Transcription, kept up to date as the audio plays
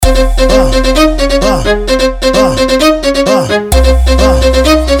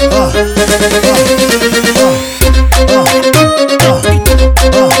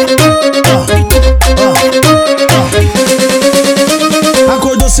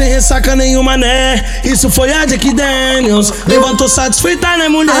Acordou sem ressaca nenhuma, né? Isso foi a Jack Daniels. Levantou satisfeita, né,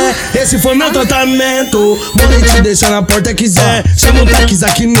 mulher? Esse foi meu tratamento. Vou te deixar na porta, quiser. Chama o táxi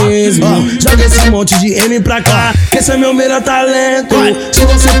aqui mesmo. Joga esse monte de M pra cá, que esse é meu melhor talento. Se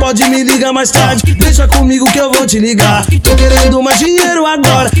você pode me ligar mais tarde, deixa comigo que eu vou te ligar. Tô querendo mais dinheiro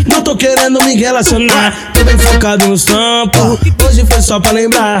agora, não tô querendo me relacionar. Tô bem focado nos trampos, hoje foi só pra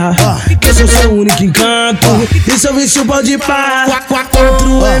lembrar que eu sou seu único encanto. E seu vício pode parar.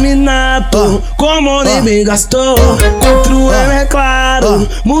 4M Nato, como nem bem gastou. 4M é claro,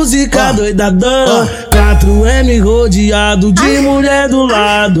 música doidador. 4M rodeado de mulher do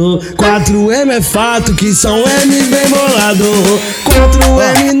lado. 4M é fato que são M's bem bolado.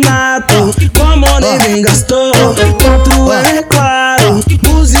 4M Nato, como nem bem gastou. 4M é claro,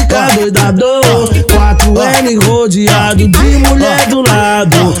 música doidador. 4M rodeado de mulher do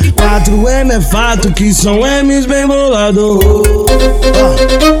lado. 4M é fato que são M's bem bolado.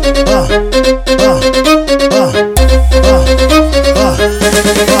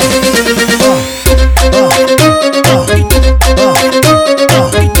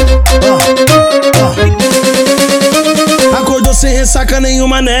 Acordou sem ressaca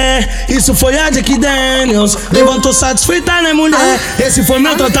nenhuma, né? Isso foi a Jack Daniels. Levantou satisfeita, né, mulher? Esse foi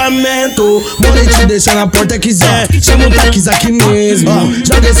meu tratamento. Vou te deixar na porta, quiser. Chama o táxi aqui mesmo.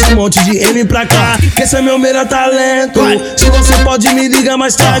 Joga esse monte de M pra cá, que esse é meu melhor talento. Se você pode me ligar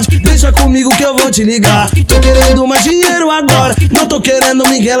mais tarde, deixa comigo que eu vou te ligar. Tô querendo mais dinheiro agora, não tô querendo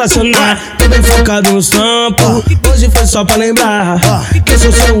me relacionar. Tô bem focado nos trampos, hoje foi só pra lembrar que eu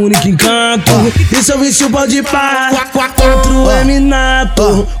sou seu único encanto. E seu vício pode parar. 4M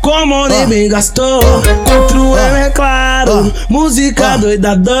Nato, como nem bem gastou. 4M é claro, música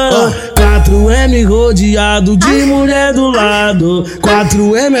doidador. 4M rodeado de mulher do lado.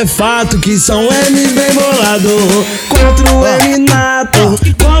 4M é fato que são M's bem bolado. 4M Nato,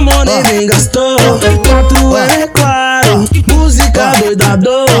 como nem bem gastou. 4M é claro, música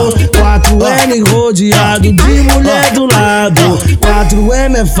doidador. 4M rodeado de mulher do lado.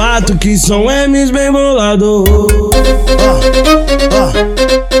 4M é fato que são M's bem bolado.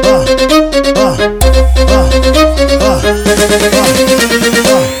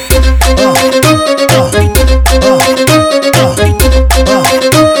 Oh